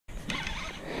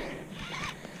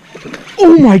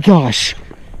Oh my gosh!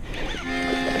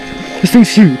 This thing's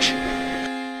huge.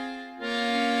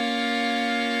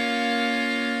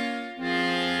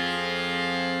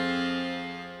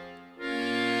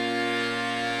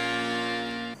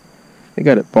 They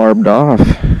got it barbed off.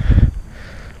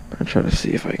 I'll try to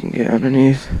see if I can get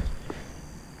underneath.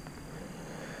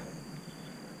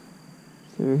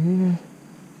 Through here.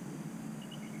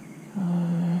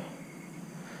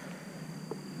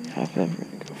 Yeah, I'm never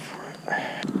gonna go for it.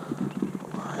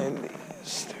 Line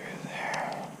these through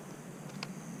there.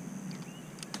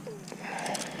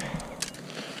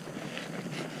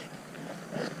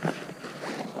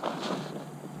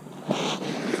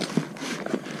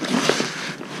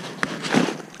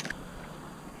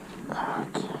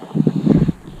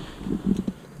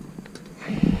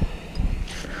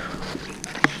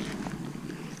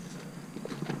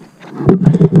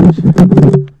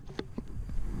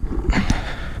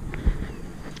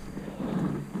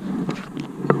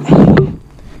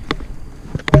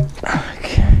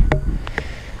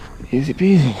 Easy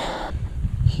peasy.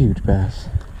 Huge bass.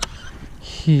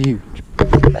 Huge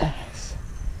bass.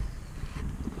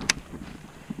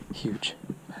 Huge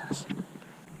bass.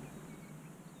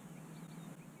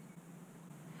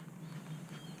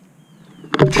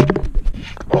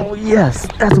 Oh yes,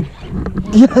 that's a,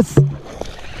 yes.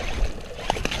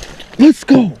 Let's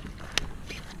go.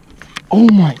 Oh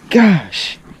my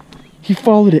gosh. He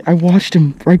followed it. I watched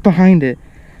him right behind it.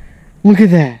 Look at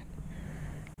that.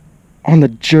 On the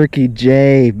Jerky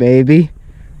J, baby.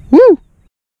 Woo!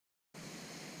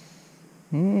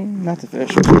 That's a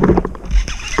fish.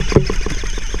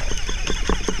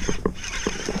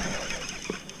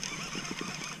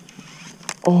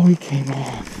 Oh, he came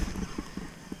off.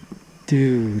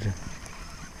 Dude.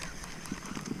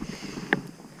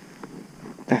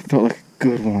 That felt like a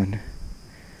good one.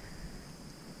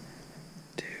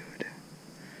 Dude.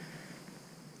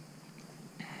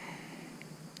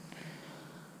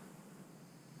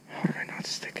 How did I not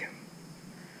stick him?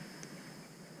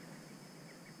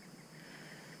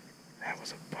 That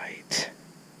was a bite.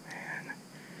 Man.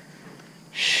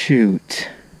 Shoot.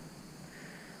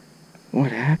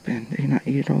 What happened? Did he not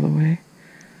eat it all the way?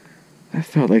 That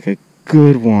felt like a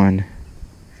good one.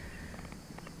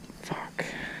 Fuck.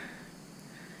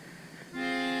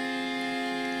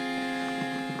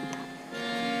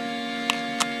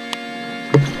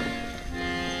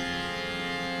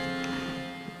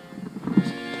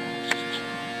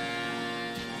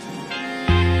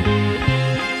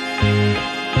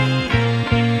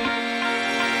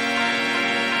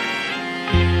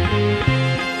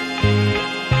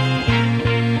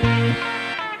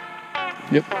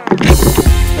 Yep.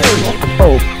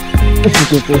 Oh, this is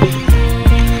good fish.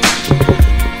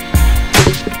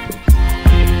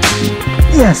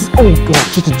 Yes! Oh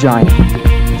gosh, it's a giant.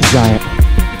 It's a giant.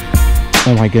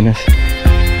 Oh my goodness.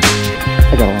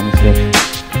 I gotta land this fish.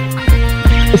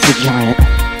 It's a giant.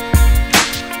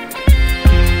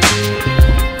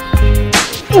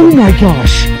 Oh my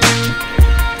gosh!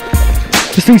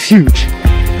 This thing's huge.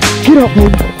 Get up,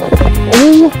 baby.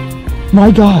 Oh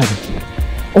my god.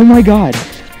 Oh my god.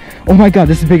 Oh my god,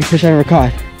 this is the biggest fish I ever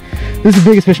caught. This is the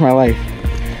biggest fish in my life.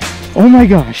 Oh my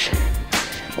gosh.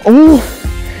 Oh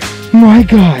my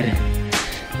god.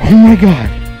 Oh my god.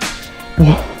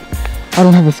 Whoa. I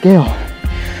don't have a scale.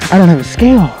 I don't have a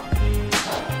scale.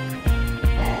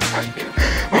 Oh my god.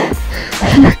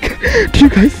 Oh my god. Do you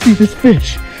guys see this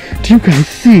fish? Do you guys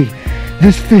see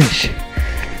this fish?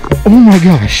 Oh my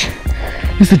gosh.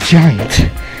 It's a giant.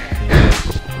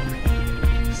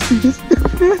 See this?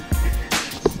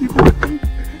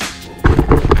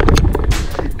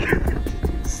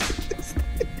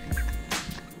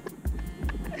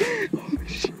 Holy shit. Holy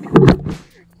shit.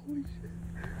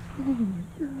 Oh my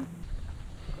god.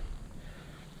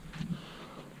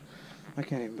 I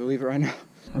can't even believe it right now.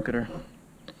 Look at her.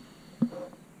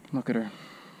 Look at her.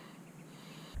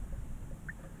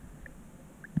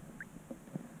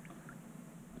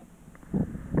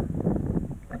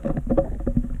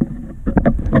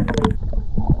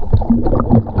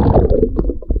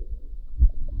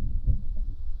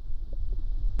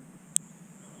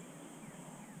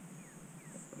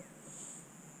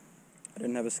 I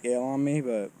didn't have a scale on me,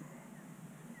 but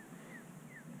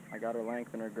I got her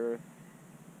length and her girth.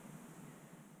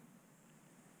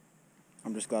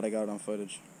 I'm just glad I got it on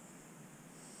footage.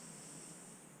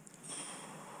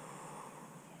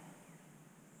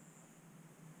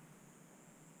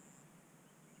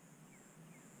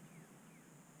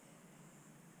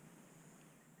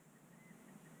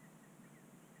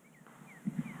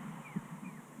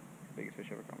 Biggest fish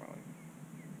ever caught in my life.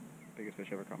 Biggest fish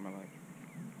ever caught in my life.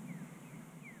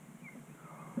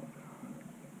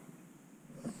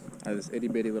 Has this itty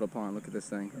bitty little pond. Look at this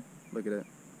thing. Look at it.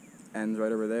 Ends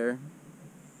right over there.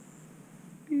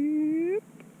 Beep.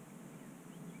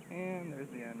 And there's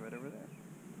the end right over there.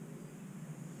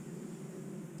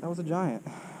 That was a giant.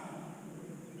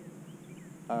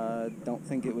 Don't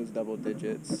think it was double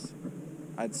digits.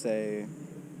 I'd say,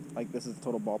 like, this is the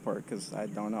total ballpark, because I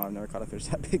don't know. I've never caught a fish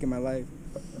that big in my life.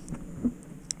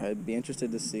 I'd be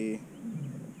interested to see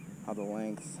how the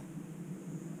length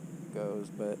goes,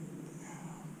 but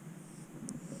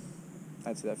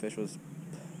I'd say that fish was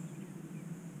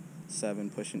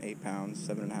 7, pushing 8 pounds,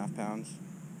 7.5 pounds,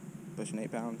 pushing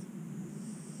 8 pounds.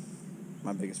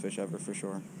 My biggest fish ever, for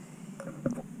sure.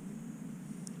 I'm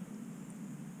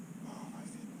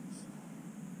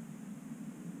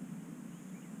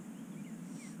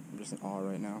just in awe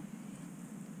right now.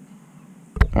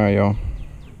 Alright, y'all.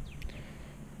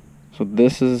 So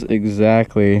this is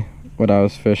exactly what I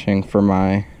was fishing for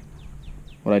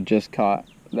what I just caught.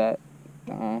 That,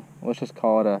 let's just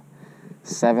call it a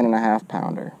 7.5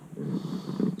 pounder.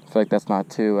 I feel like that's not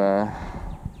too,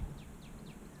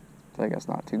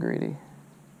 greedy.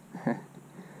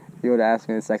 If you would have asked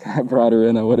me the second I brought her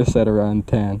in, I would have said around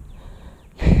 10.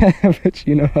 But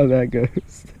you know how that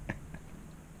goes.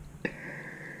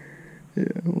 Yeah,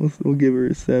 we'll give her a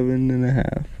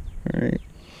 7.5. Alright.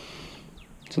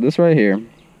 So this right here,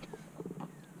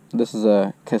 this is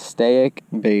a Castaic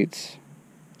Baits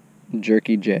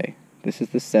Jerky J. This is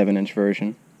the 7-inch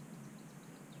version.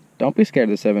 Don't be scared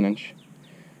of the 7-inch.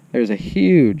 There's a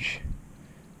huge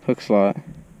hook slot.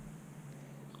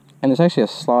 And there's actually a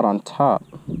slot on top.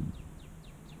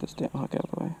 This damn hook out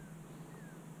of the way.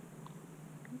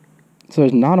 So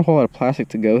there's not a whole lot of plastic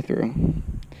to go through.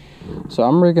 So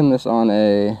I'm rigging this on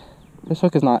this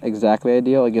hook is not exactly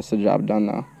ideal. It gets the job done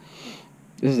though.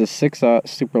 This is a 6/0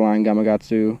 Superline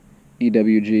Gamakatsu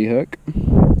EWG hook.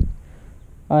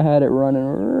 I had it running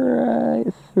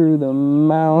right through the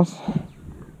mouth.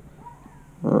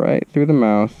 Right through the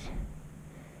mouth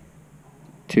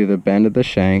to the bend of the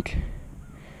shank.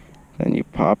 Then you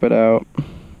pop it out.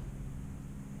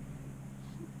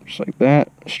 Just like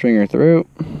that. String her through.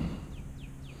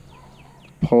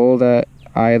 Pull that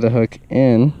eye of the hook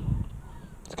in.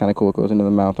 It's kind of cool, it goes into the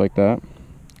mouth like that.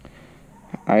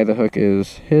 Eye of the hook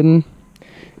is hidden.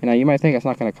 And now you might think it's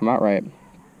not going to come out right,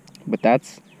 but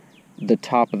that's the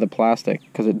top of the plastic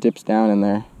because it dips down in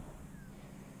there.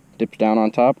 Dips down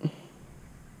on top.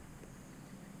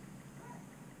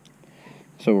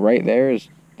 So right there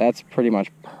that's pretty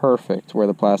much perfect where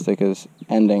the plastic is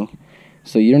ending.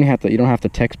 So you don't have to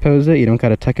text pose it. You don't got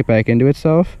to tuck it back into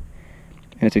itself.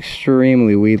 And it's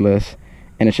extremely weedless,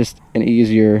 and it's just an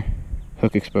easier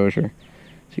hook exposure.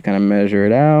 So you kind of measure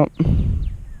it out, bend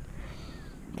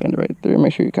it right through,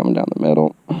 make sure you're coming down the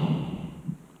middle.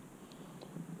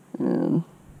 And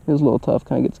it's a little tough,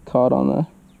 kind of gets caught on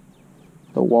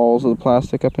the walls of the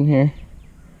plastic up in here.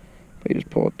 But you just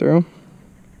pull it through.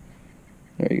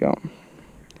 There you go.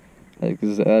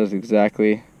 That is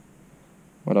exactly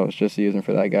what I was just using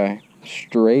for that guy.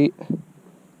 Straight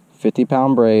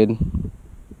 50-pound braid.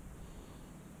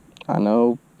 I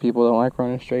know people don't like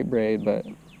running straight braid, but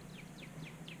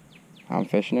I'm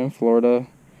fishing in Florida.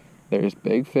 There's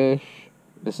big fish.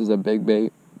 This is a big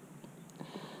bait.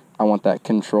 I want that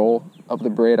control of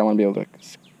the braid. I want to be able to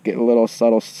get little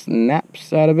subtle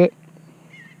snaps out of it.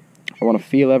 I want to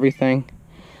feel everything.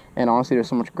 And honestly, there's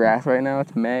so much grass right now.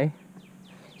 It's May.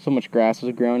 So much grass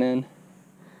has grown in.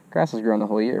 Grass has grown the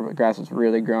whole year, but grass is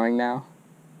really growing now.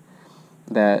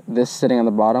 That this sitting on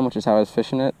the bottom, which is how I was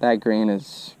fishing it, that green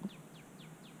it's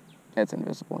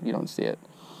invisible. You don't see it.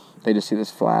 They just see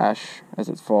this flash as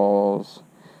it falls,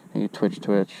 and you twitch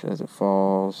as it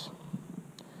falls.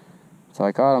 That's how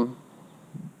I caught him.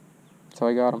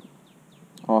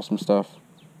 Awesome stuff.